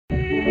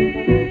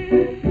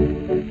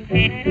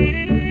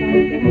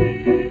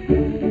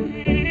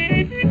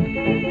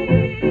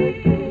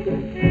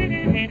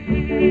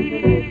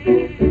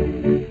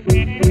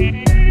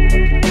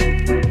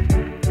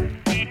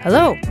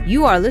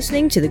You are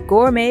listening to the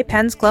Gourmet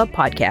Pens Club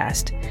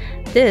podcast.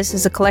 This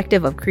is a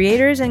collective of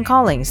creators and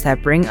callings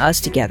that bring us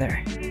together.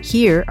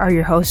 Here are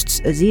your hosts,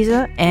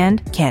 Aziza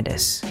and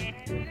Candace.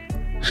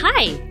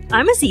 Hi,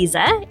 I'm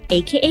Aziza,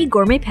 aka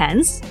Gourmet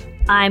Pens.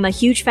 I'm a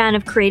huge fan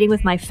of creating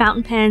with my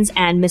fountain pens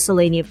and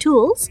miscellany of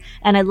tools,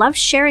 and I love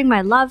sharing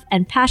my love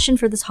and passion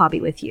for this hobby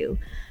with you.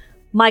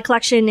 My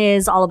collection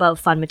is all about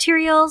fun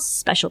materials,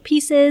 special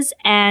pieces,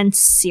 and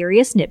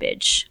serious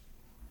nibbage.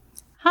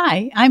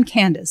 Hi, I'm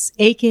Candace,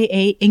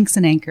 aka Inks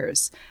and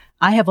Anchors.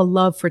 I have a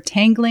love for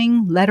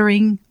tangling,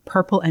 lettering,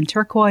 purple and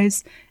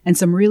turquoise, and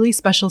some really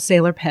special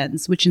sailor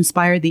pens, which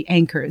inspired the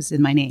anchors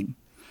in my name.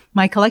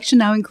 My collection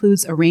now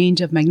includes a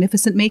range of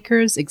magnificent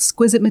makers,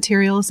 exquisite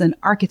materials, and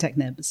architect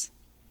nibs.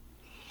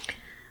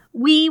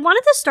 We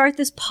wanted to start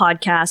this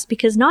podcast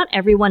because not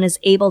everyone is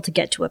able to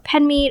get to a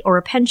pen meet or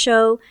a pen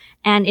show,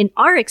 and in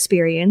our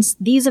experience,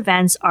 these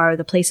events are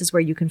the places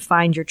where you can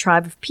find your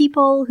tribe of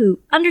people who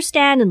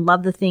understand and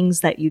love the things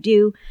that you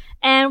do,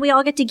 and we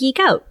all get to geek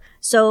out.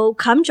 So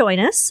come join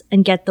us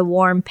and get the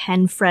warm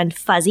pen friend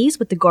fuzzies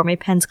with the Gourmet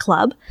Pens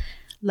Club.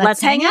 Let's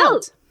hang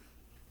out!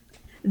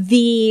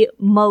 The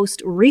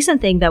most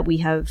recent thing that we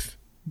have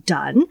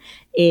done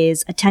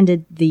is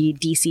attended the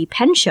DC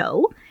Pen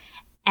Show,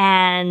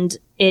 and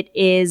it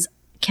is,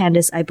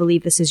 Candace, I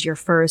believe this is your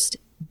first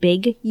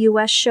big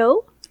U.S.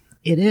 show?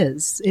 It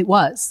is. It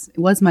was. It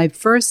was my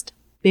first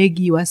big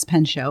U.S.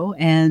 pen show,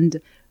 and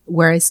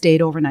where I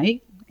stayed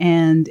overnight,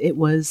 and it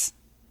was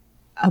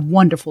a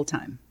wonderful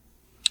time.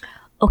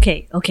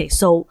 Okay.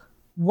 So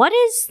what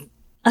is,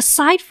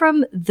 aside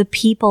from the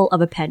people of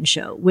a pen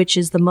show, which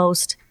is the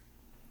most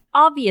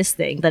obvious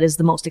thing, that is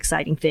the most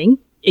exciting thing,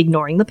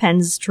 ignoring the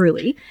pens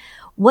truly,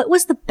 what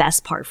was the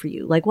best part for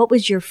you? Like, what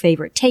was your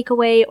favorite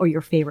takeaway or your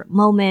favorite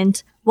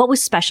moment? What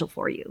was special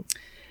for you?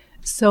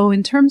 So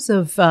in terms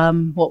of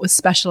what was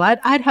special,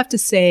 I'd have to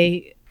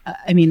say,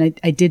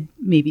 I did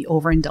maybe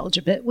overindulge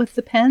a bit with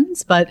the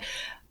pens, but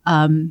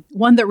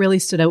one that really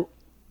stood out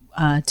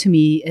to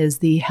me is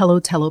the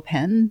Hello Tello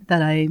pen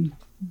that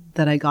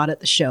I got at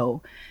the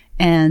show.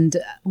 And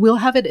we'll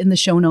have it in the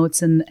show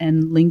notes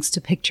and links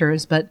to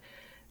pictures, but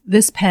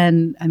this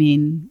pen,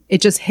 it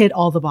just hit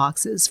all the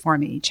boxes for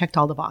me, checked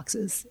all the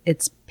boxes.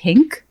 It's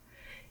pink.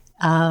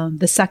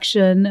 The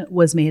section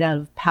was made out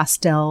of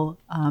pastel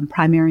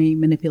primary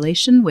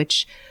manipulation,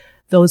 which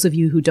those of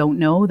you who don't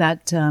know,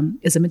 that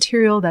is a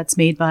material that's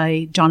made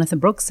by Jonathan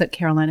Brooks at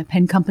Carolina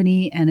Pen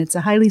Company. And it's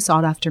a highly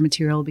sought after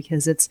material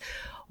because it's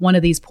one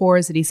of these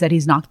pours that he said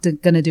he's not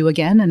going to do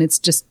again. And it's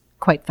just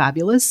quite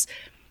fabulous.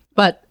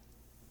 But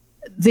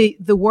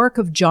the work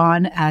of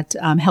John at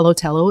Hello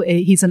Tello,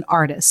 he's an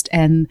artist,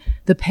 and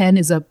the pen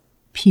is a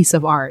piece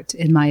of art,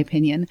 in my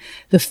opinion.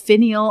 The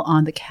finial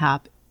on the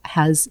cap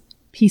has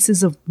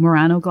pieces of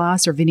Murano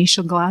glass or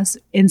Venetian glass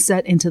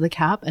inset into the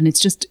cap, and it's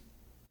just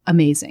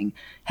amazing.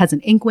 Has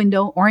an ink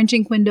window,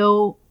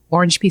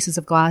 orange pieces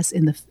of glass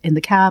in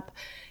the cap,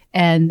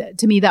 and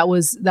to me that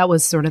was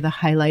sort of the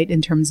highlight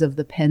in terms of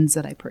the pens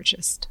that I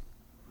purchased.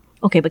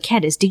 Okay, but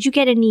Candace, did you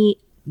get any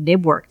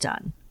nib work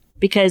done?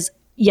 Because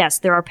yes,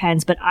 there are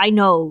pens, but I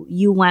know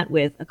you went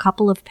with a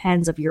couple of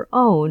pens of your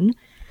own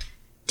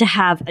to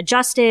have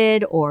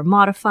adjusted or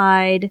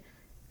modified.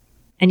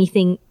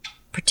 Anything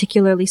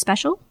particularly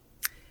special?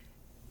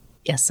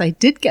 Yes, I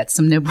did get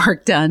some nib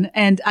work done.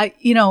 And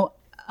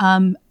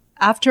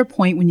after a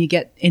point when you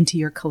get into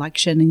your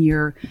collection and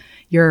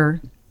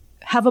you're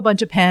have a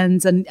bunch of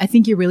pens, and I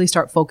think you really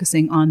start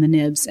focusing on the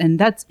nibs. And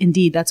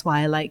that's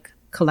why I like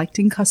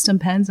collecting custom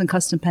pens and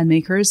custom pen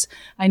makers.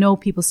 I know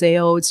people say,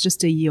 oh, it's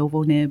just a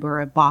JoWo nib or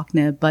a Bock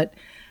nib, but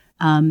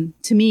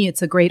to me,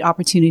 it's a great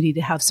opportunity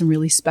to have some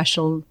really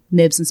special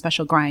nibs and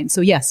special grinds. So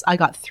yes, I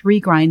got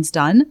 3 grinds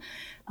done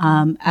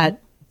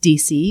at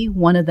DC,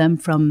 one of them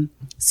from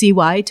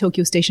CY,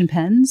 Tokyo Station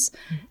Pens,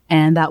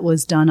 and that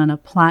was done on a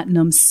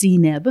platinum C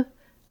nib,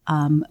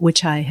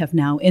 which I have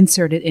now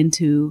inserted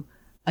into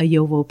a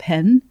JoWo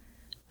pen.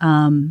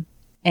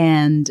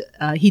 And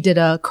he did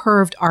a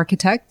curved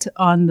architect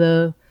on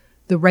the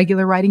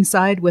regular writing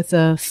side with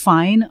a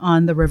fine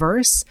on the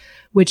reverse,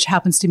 which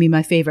happens to be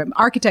my favorite.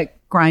 Architect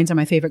grinds are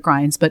my favorite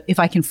grinds, but if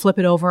I can flip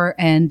it over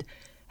and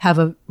have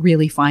a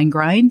really fine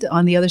grind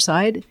on the other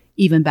side,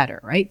 even better,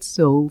 right?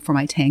 So for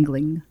my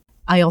tangling.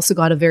 I also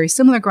got a very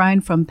similar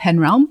grind from Pen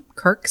Realm,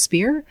 Kirk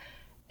Spear,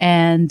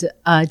 and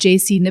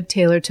JC Nib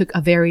Taylor took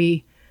a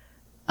very,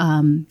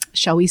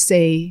 shall we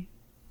say,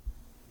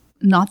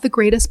 not the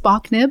greatest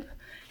Bock nib.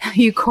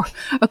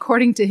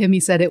 According to him, he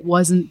said it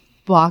wasn't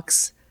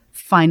Bock's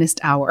finest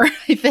hour,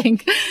 I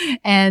think.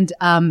 And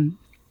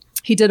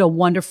he did a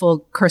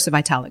wonderful cursive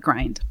italic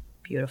grind.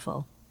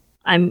 Beautiful.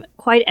 I'm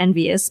quite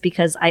envious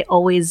because I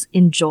always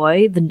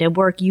enjoy the nib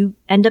work you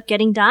end up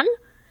getting done.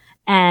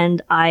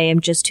 And I am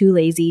just too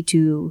lazy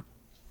to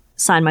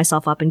sign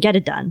myself up and get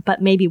it done.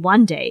 But maybe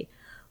one day.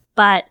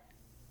 But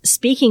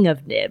speaking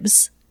of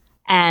nibs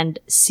and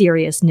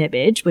serious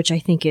nibbage, which I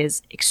think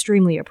is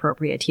extremely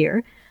appropriate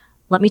here,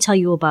 let me tell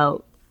you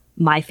about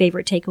my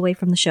favorite takeaway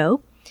from the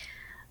show.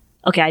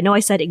 Okay, I know I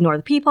said ignore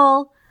the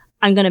people,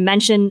 I'm going to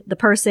mention the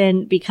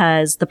person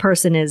because the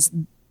person is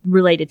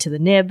related to the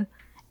nib.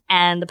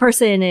 And the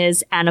person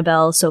is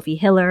Annabelle Sophie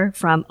Hiller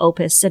from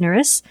Opus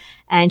Cineris.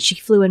 And she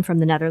flew in from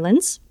the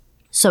Netherlands.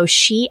 So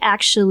she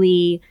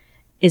actually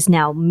is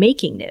now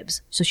making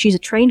nibs. So she's a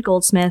trained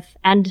goldsmith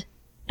and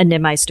a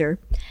nibmeister.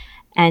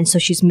 And so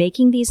she's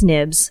making these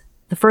nibs.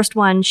 The first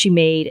one she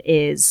made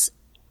is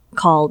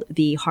called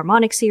the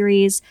Harmonic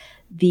series.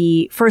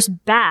 The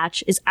first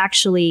batch is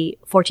actually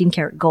 14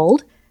 karat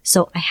gold.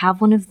 So I have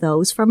one of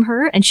those from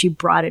her and she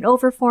brought it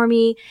over for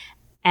me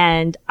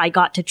and I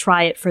got to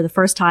try it for the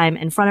first time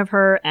in front of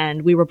her.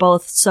 And we were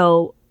both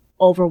so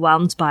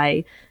overwhelmed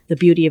by the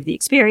beauty of the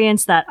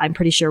experience that I'm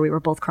pretty sure we were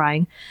both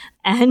crying.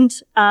 And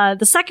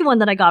the second one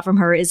that I got from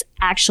her is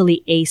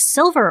actually a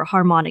silver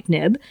harmonic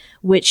nib,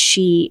 which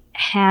she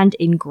hand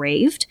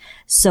engraved.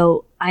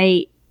 So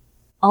I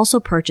also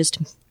purchased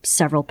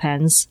several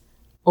pens,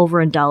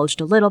 overindulged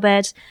a little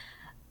bit,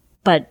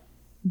 but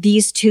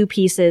these two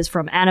pieces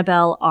from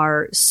Annabelle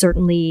are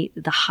certainly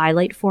the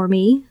highlight for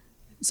me.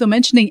 So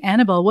mentioning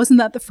Annabelle, wasn't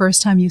that the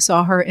first time you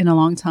saw her in a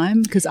long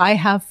time? Because I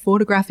have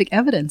photographic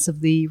evidence of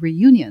the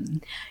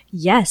reunion.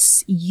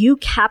 Yes, you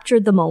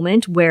captured the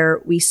moment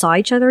where we saw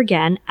each other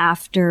again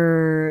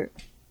after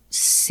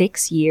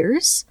 6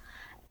 years.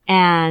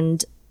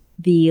 And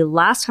the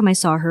last time I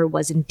saw her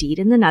was indeed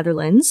in the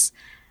Netherlands.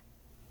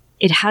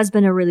 It has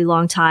been a really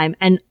long time.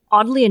 And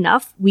oddly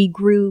enough, we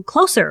grew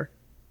closer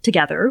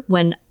together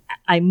when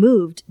I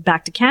moved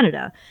back to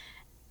Canada.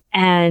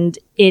 And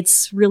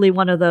it's really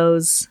one of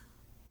those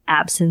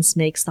absence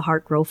makes the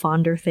heart grow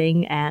fonder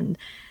thing. And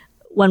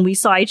when we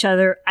saw each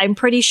other, I'm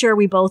pretty sure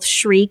we both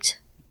shrieked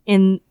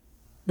in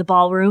the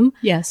ballroom.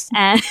 Yes.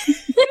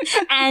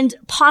 And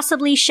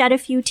possibly shed a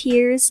few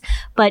tears,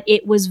 but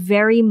it was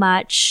very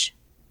much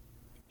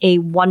a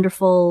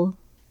wonderful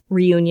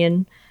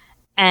reunion.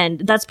 And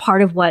that's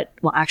part of what,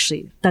 well,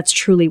 actually, that's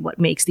truly what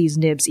makes these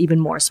nibs even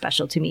more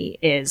special to me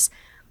is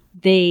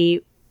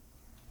they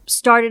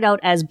started out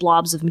as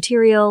blobs of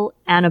material.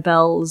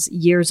 Annabelle's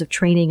years of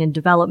training and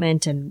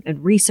development and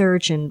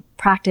research and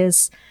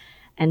practice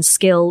and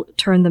skill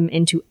turned them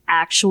into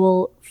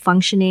actual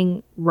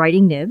functioning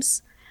writing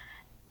nibs.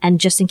 And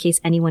just in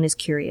case anyone is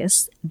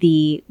curious,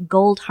 the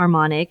gold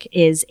harmonic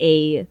is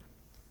a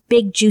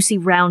big, juicy,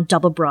 round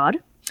double broad,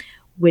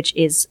 which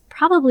is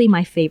probably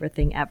my favorite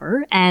thing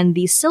ever. And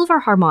the silver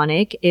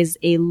harmonic is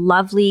a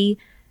lovely,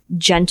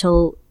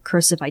 gentle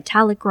cursive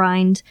italic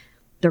grind.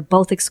 They're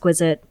both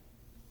exquisite.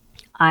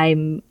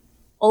 I'm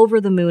over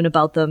the moon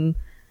about them.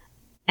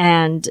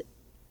 And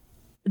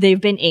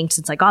they've been inked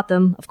since I got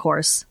them, of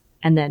course,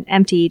 and then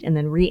emptied and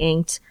then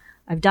re-inked.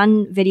 I've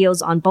done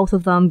videos on both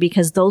of them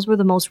because those were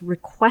the most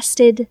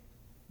requested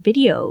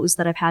videos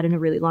that I've had in a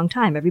really long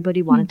time.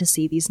 Everybody wanted to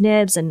see these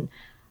nibs and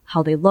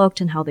how they looked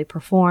and how they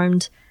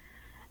performed.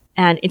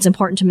 And it's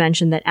important to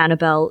mention that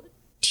Annabelle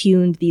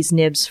tuned these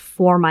nibs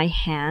for my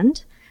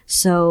hand.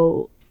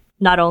 So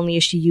not only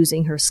is she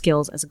using her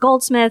skills as a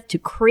goldsmith to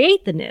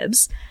create the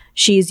nibs,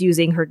 she's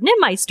using her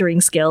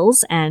nibmeistering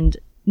skills and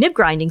nib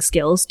grinding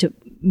skills to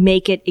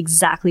make it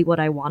exactly what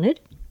I wanted.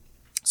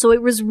 So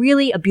it was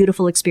really a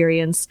beautiful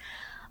experience.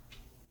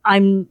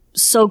 I'm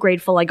so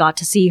grateful I got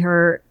to see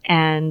her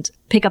and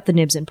pick up the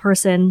nibs in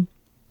person.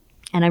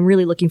 And I'm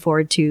really looking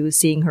forward to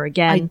seeing her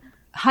again.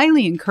 I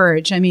highly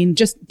encourage, I mean,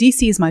 just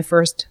DC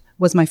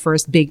was my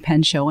first big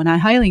pen show. And I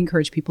highly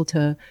encourage people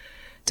to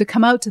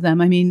come out to them.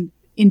 I mean,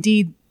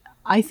 indeed,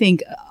 I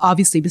think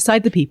obviously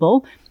beside the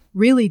people,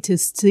 really to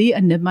see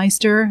a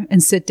nibmeister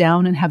and sit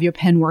down and have your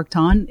pen worked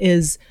on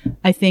is,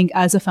 I think,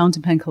 as a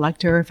fountain pen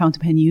collector, fountain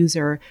pen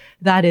user,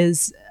 that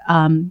is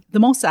the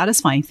most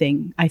satisfying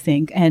thing, I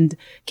think. And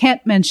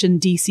can't mention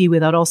DC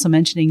without also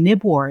mentioning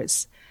Nib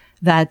Wars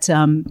that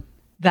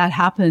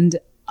happened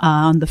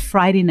on the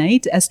Friday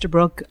night.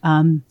 Esterbrook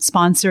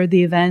sponsored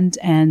the event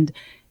and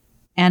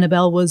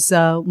Annabelle was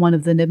one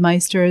of the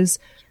nibmeisters.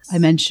 Yes. I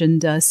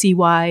mentioned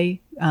CY,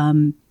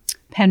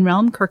 Pen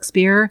Realm, Kirk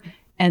Spear,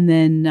 and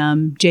then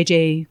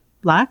JJ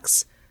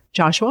Blacks,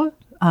 Joshua.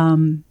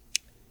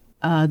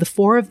 The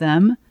four of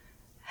them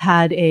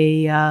had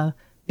a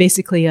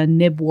basically a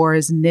Nib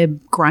Wars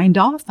nib grind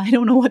off. I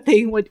don't know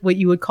what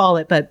you would call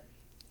it, but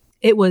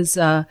it was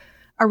a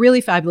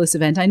really fabulous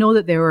event. I know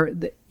that there were,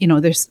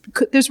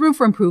 there's room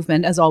for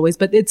improvement as always,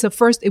 but it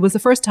was the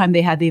first time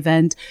they had the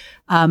event.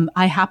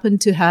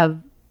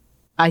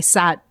 I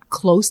sat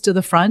close to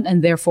the front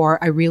and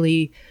therefore I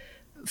really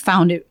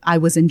found I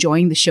was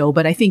enjoying the show,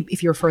 but I think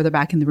if you're further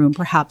back in the room,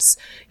 perhaps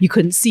you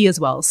couldn't see as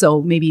well.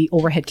 So maybe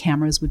overhead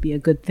cameras would be a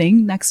good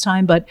thing next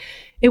time, but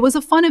it was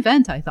a fun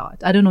event, I thought.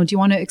 I don't know. Do you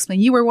want to explain?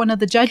 You were one of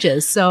the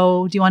judges.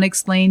 So do you want to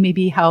explain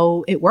maybe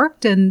how it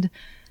worked? And,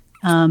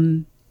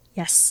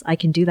 yes, I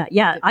can do that.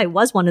 Yeah, I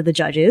was one of the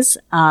judges,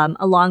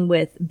 along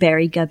with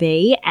Barry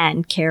Gabay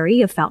and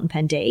Carrie of Fountain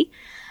Pen Day.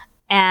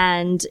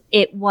 And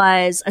it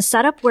was a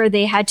setup where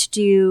they had to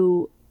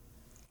do,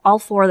 all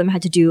four of them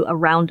had to do a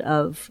round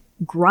of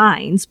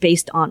grinds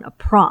based on a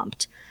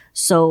prompt.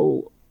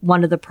 So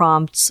one of the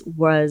prompts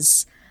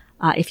was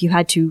if you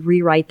had to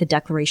rewrite the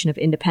Declaration of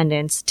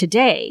Independence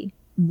today,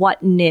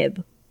 what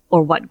nib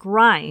or what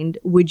grind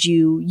would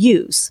you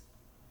use?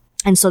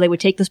 And so they would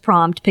take this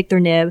prompt, pick their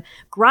nib,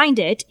 grind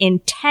it in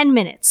 10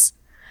 minutes.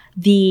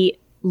 The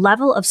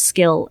level of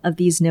skill of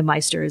these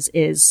nibmeisters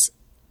is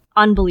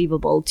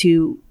unbelievable.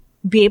 To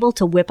be able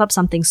to whip up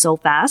something so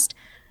fast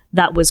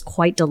that was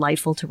quite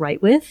delightful to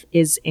write with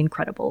is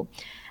incredible.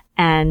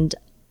 And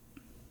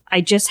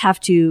I just have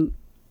to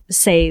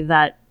say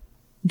that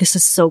this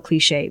is so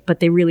cliche,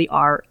 but they really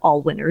are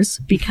all winners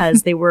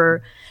because they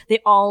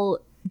all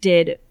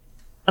did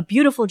a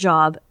beautiful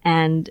job.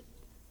 And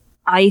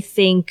I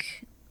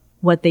think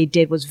what they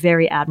did was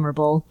very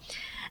admirable.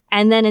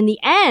 And then in the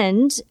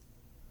end,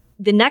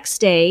 the next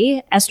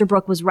day,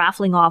 Esterbrook was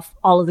raffling off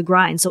all of the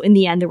grinds. So in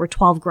the end, there were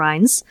 12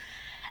 grinds.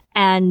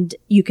 And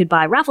you could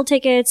buy raffle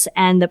tickets,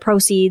 and the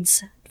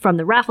proceeds from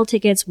the raffle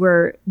tickets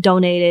were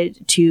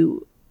donated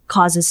to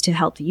causes to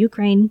help the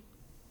Ukraine.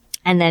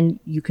 And then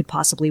you could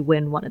possibly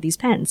win one of these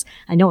pens.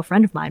 I know a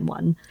friend of mine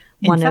won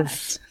one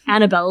of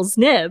Annabelle's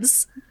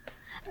nibs.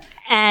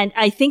 And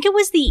I think it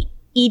was the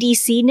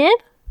EDC nib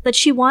that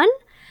she won,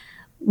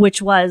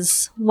 which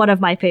was one of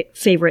my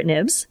favorite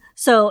nibs.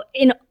 So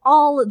in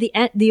all, the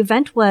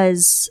event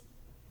was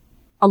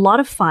a lot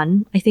of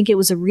fun. I think it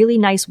was a really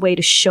nice way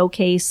to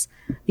showcase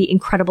the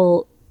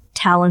incredible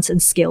talents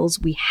and skills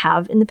we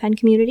have in the pen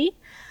community.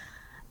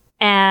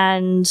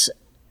 And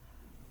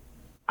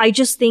I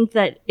just think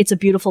that it's a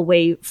beautiful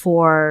way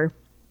for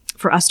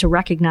us to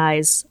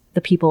recognize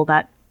the people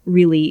that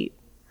really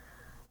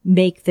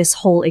make this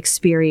whole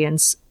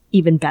experience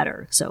even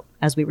better. So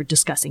as we were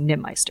discussing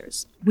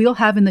nibmeisters. We'll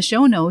have in the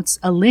show notes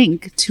a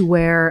link to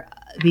where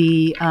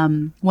the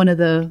one of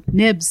the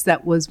nibs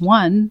that was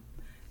won,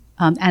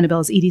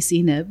 Annabelle's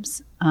EDC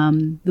nibs,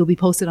 will be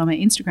posted on my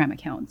Instagram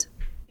account.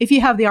 If you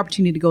have the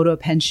opportunity to go to a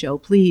pen show,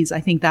 please, I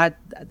think that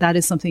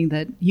is something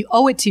that you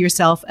owe it to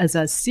yourself as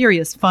a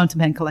serious fountain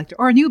pen collector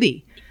or a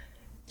newbie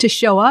to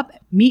show up,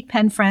 meet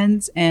pen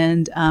friends,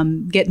 and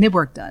get nib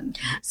work done.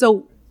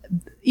 So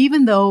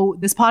even though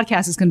this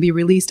podcast is going to be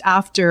released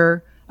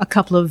after a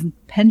couple of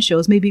pen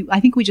shows, maybe I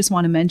think we just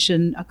want to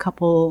mention a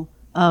couple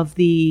of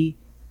the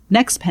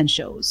next pen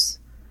shows.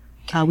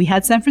 We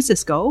had San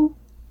Francisco.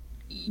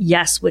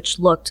 Yes, which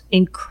looked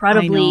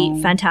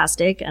incredibly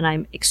fantastic. And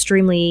I'm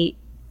extremely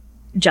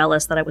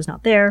jealous that I was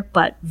not there,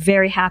 but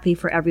very happy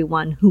for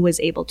everyone who was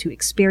able to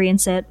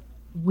experience it.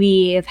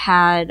 We've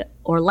had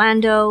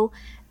Orlando.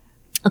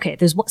 Okay,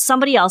 there's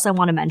somebody else I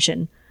want to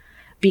mention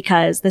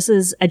because this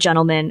is a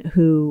gentleman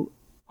who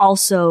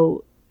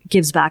also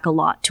gives back a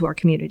lot to our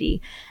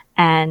community.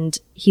 And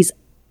he's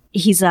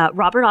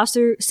Robert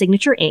Oster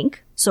Signature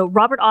Ink. So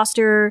Robert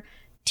Oster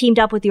teamed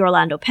up with the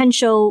Orlando Pen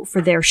Show for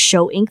their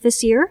show ink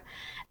this year,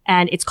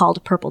 and it's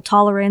called Purple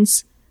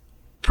Tolerance.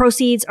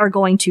 Proceeds are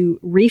going to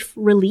Reef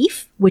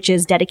Relief, which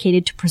is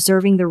dedicated to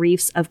preserving the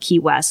reefs of Key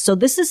West. So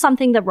this is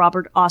something that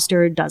Robert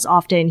Oster does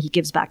often. He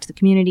gives back to the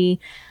community,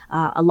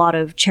 a lot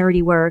of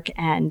charity work.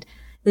 And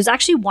there's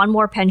actually one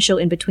more pen show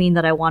in between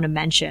that I want to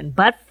mention.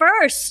 But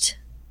first,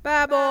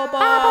 Babble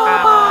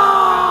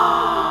Bomb!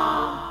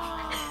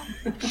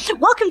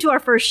 Welcome to our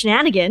first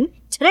shenanigan.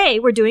 Today,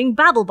 we're doing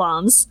Babble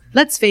Bombs.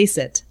 Let's face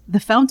it, the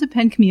fountain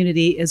pen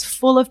community is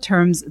full of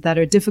terms that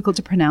are difficult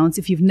to pronounce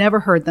if you've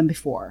never heard them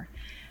before.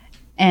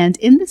 And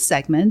in this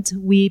segment,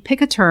 we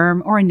pick a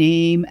term or a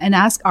name and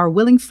ask our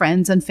willing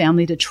friends and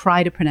family to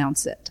try to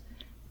pronounce it.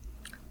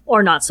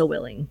 Or not so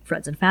willing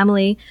friends and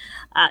family.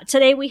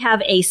 Today we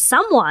have a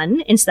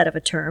someone instead of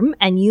a term,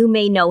 and you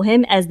may know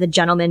him as the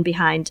gentleman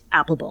behind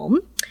Applebaum.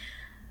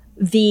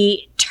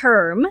 The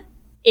term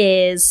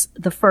is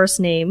the first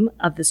name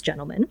of this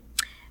gentleman,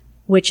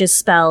 which is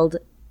spelled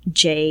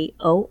Joost.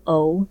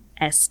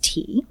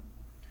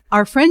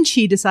 Our friend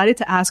Chi decided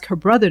to ask her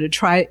brother to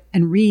try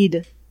and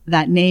read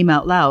that name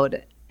out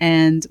loud.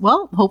 And,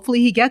 well,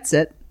 hopefully he gets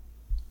it.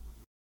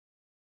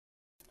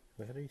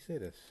 How do you say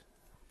this?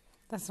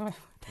 That's what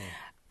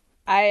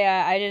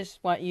I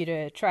just want you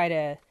to try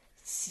to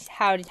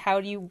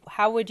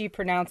how would you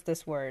pronounce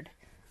this word?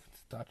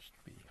 It's Dutch to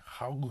be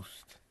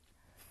August.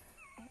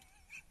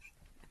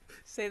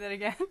 Say that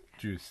again.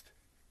 Juiced.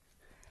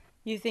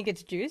 You think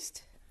it's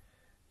juiced?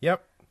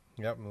 Yep,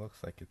 it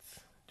looks like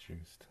it's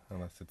juiced.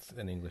 Unless it's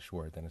an English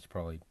word, then it's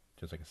probably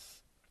just like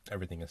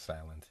everything is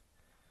silent.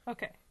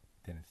 Okay.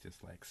 Then it's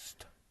just like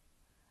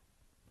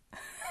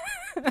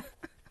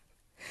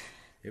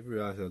You ever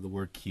realize that the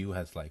word Q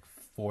has like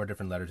 4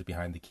 different letters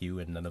behind the Q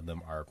and none of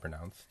them are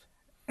pronounced?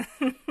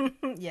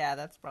 Yeah,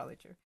 that's probably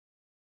true.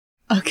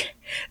 Okay.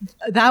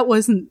 That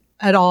wasn't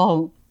at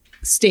all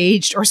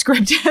staged or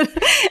scripted.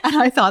 And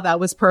I thought that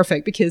was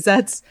perfect because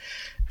that's,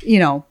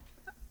 hilarious.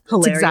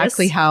 That's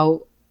exactly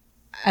how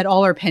at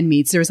all our pen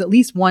meets, there's at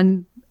least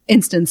one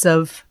instance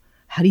of,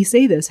 how do you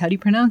say this? How do you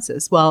pronounce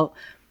this? Well,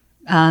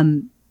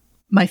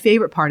 my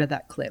favorite part of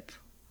that clip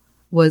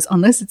was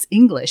unless it's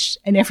English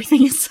and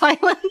everything is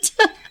silent.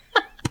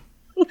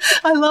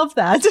 I love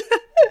that.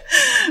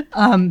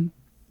 That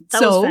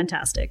was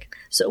fantastic.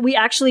 So we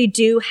actually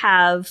do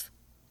have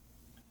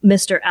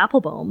Mr.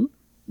 Applebaum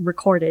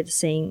recorded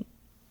saying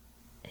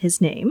his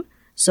name.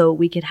 so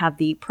we could have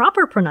the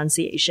proper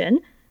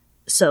pronunciation.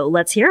 So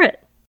let's hear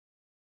it.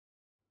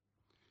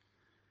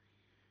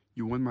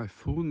 You want my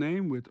full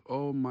name with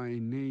all my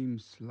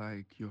names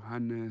like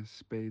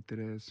Johannes,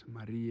 Petrus,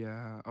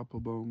 Maria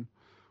Appelboom,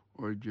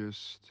 or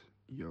just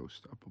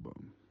Joost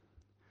Appelboom?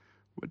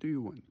 What do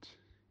you want?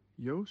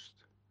 Joost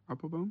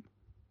Appelboom?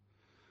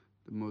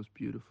 The most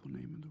beautiful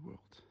name in the world.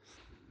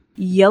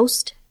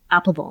 Joost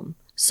Appelboom.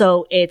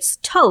 So it's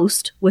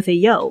toast with a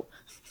yo.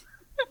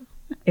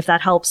 If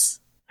that helps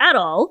at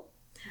all.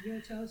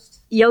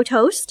 Yo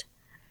toast.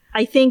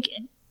 I think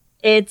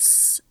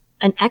it's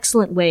an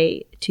excellent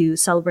way to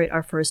celebrate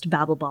our first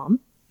Babble Bomb.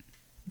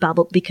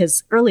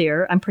 Because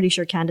earlier, I'm pretty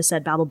sure Candace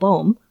said Babble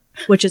Boom,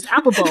 which is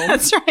Apple Boom.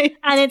 That's right.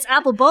 And it's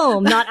Apple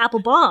Boom, not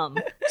Apple Bomb.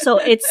 So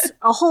it's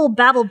a whole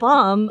Babble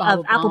Bomb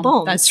of Apple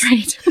Boom. That's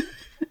right.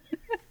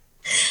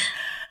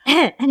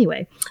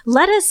 Anyway,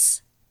 let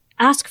us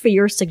ask for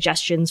your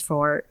suggestions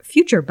for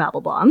future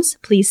Babble Bombs.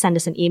 Please send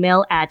us an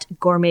email at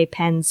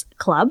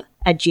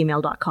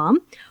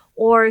gourmetpensclub@gmail.com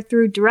or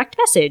through direct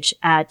message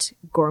at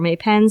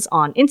gourmetpens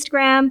on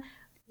Instagram.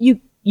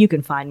 You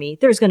can find me.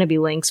 There's going to be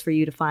links for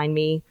you to find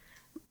me.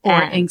 Or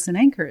And Inks and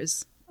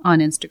Anchors on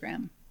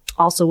Instagram.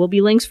 also will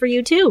be links for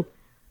you too.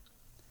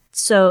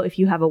 So if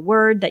you have a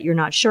word that you're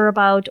not sure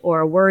about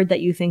or a word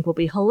that you think will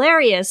be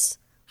hilarious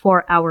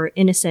for our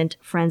innocent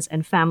friends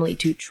and family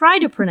to try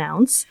to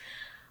pronounce,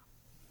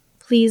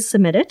 please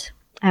submit it.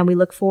 And we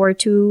look forward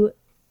to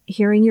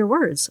hearing your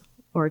words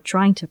or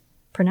trying to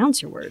pronounce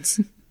your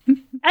words.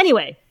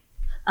 Anyway,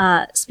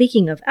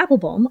 speaking of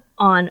Appelboom,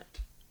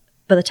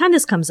 by the time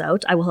this comes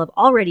out, I will have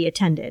already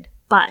attended.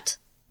 But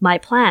my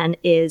plan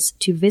is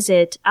to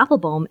visit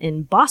Appelboom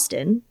in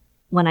Boston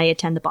when I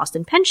attend the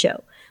Boston Pen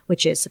Show,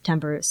 which is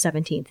September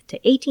 17th to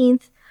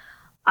 18th.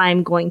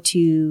 I'm going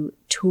to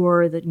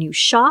tour the new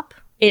shop.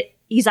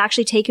 He's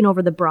actually taken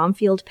over the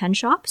Bromfield Pen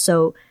Shop,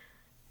 so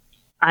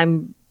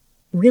I'm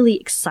really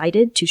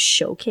excited to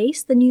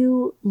showcase the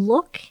new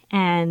look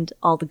and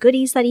all the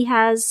goodies that he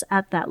has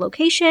at that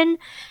location.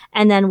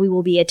 And then we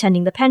will be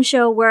attending the pen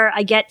show where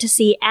I get to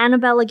see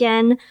Annabelle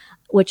again,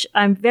 which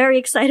I'm very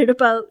excited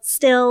about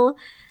still.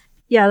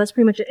 Yeah, that's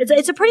pretty much it.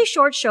 It's a pretty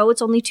short show.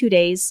 It's only 2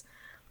 days,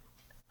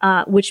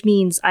 which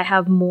means I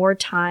have more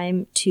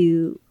time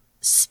to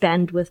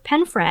spend with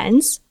pen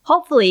friends,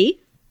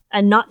 hopefully,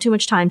 and not too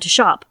much time to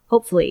shop,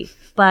 hopefully.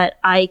 But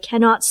I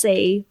cannot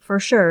say for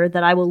sure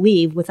that I will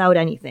leave without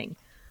anything.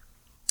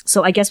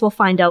 So I guess we'll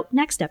find out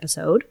next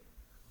episode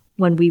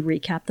when we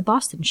recap the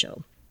Boston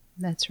show.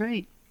 That's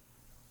right.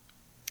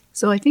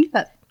 So I think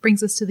that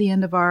brings us to the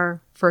end of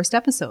our first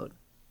episode.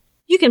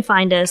 You can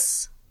find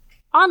us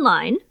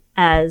online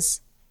as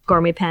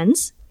Gourmet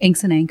Pens,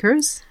 Inks and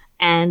Anchors.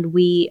 and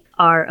we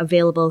are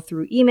available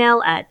through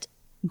email at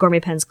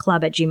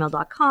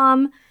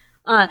gourmetpensclub@gmail.com.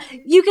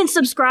 You can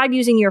subscribe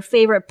using your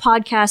favorite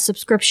podcast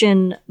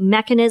subscription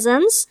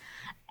mechanisms.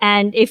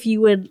 And if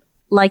you would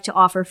like to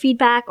offer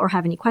feedback or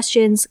have any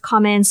questions,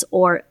 comments,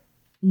 or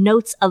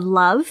notes of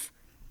love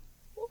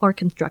or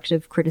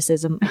constructive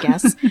criticism, I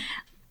guess,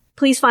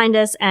 please find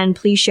us and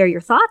please share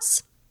your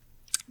thoughts.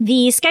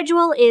 The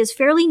schedule is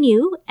fairly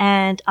new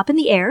and up in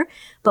the air,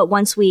 but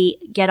once we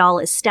get all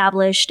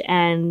established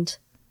and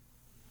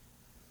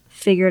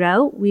figured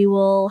out, we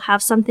will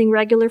have something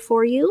regular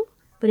for you.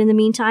 But in the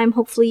meantime,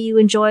 hopefully you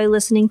enjoy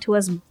listening to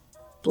us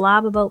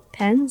blab about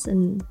pens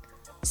and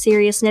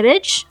serious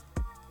nibbage.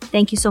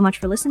 Thank you so much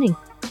for listening.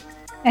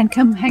 And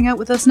come hang out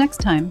with us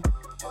next time.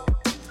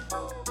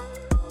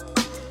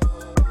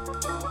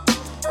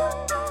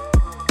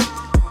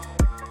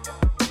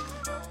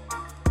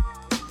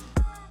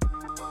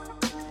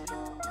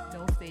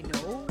 Know if they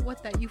know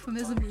what that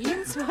euphemism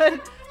means,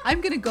 but I'm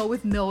going to go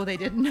with no, they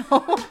didn't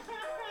know.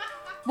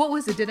 What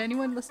was it? Did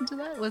anyone listen to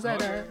that? Was that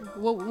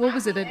what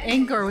was it? An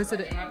ink or was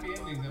it Happy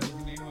Endings. That was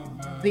the name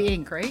of the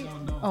ink, right?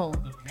 No, Oh,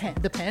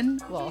 the pen?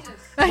 Well,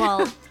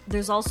 Well,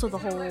 there's also the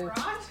whole...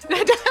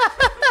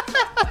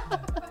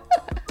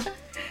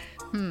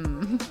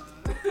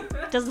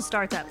 It doesn't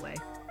start that way.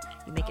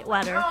 You make it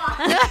wetter.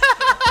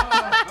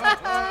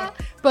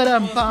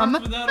 but bum.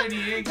 Without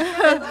any ink.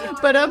 okay.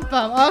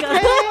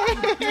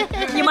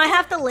 You might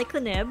have to lick the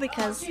nib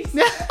because... To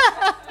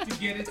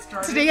get it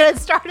started. To get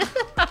it started.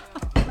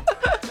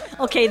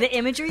 Okay, the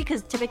imagery,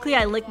 because typically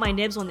I lick my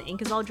nibs when the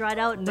ink is all dried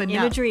out, and But the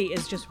now- imagery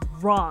is just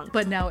wrong.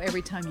 But now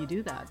every time you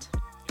do that,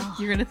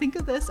 you're going to think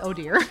of this. Oh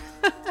dear.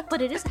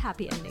 But it is a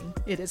happy ending.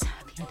 It is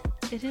happy.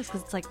 It is,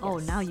 because it's like, oh,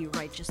 now you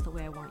write just the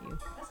way I want you.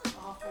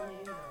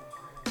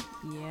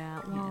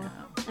 Yeah, well,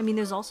 I mean,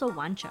 there's also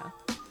Wancha,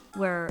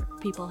 where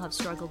people have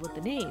struggled with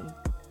the name.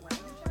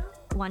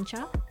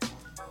 Wancha?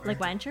 Like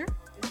Wancher?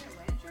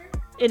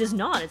 It is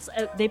not. It's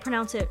they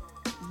pronounce it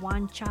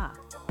Wancha.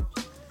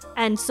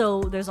 And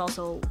so there's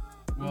also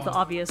Well, the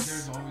obvious...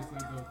 There's obviously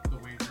the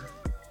waiter.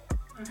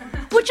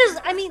 Which is,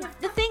 I mean,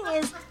 the thing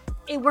is,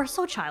 we're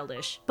so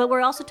childish, but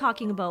we're also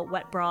talking about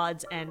wet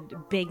broads and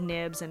big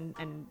nibs and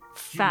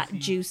fat,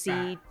 juicy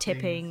fat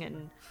tipping things.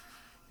 and,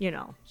 you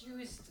know.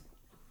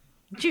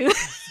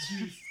 Juice.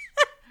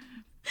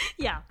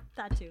 Yeah,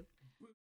 that too.